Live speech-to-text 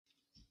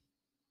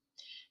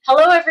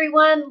Hello,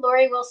 everyone.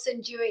 Lori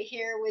Wilson Jewett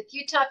here with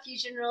Utah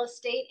Fusion Real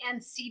Estate and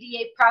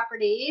CDA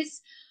Properties.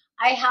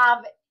 I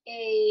have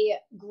a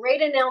great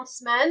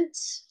announcement.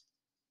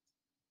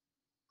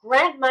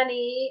 Grant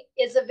money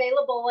is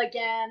available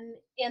again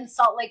in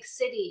Salt Lake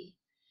City.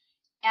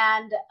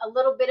 And a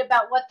little bit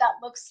about what that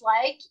looks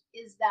like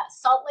is that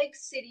Salt Lake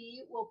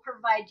City will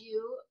provide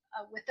you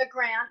with a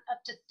grant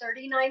up to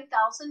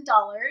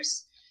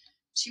 $39,000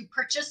 to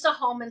purchase a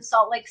home in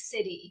Salt Lake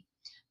City.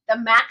 The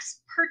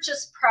max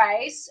purchase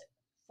price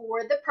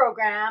for the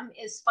program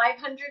is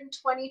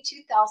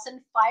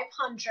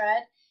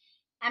 $522,500,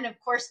 and of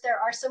course there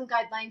are some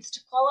guidelines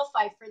to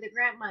qualify for the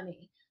grant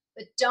money.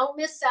 But don't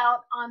miss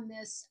out on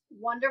this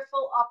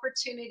wonderful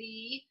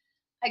opportunity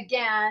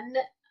again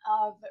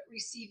of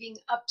receiving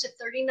up to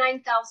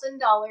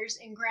 $39,000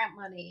 in grant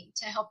money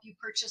to help you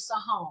purchase a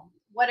home.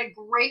 What a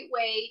great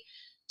way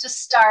to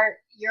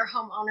start your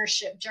home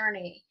ownership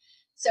journey.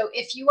 So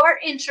if you are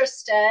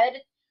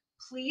interested,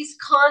 please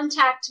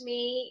contact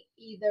me,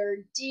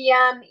 either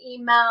DM,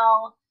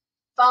 email,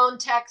 phone,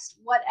 text,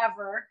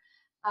 whatever.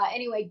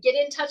 Anyway, get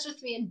in touch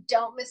with me and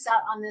don't miss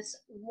out on this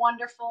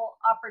wonderful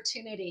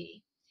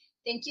opportunity.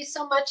 Thank you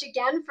so much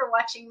again for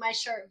watching my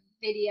short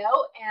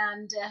video,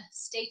 and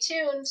stay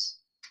tuned.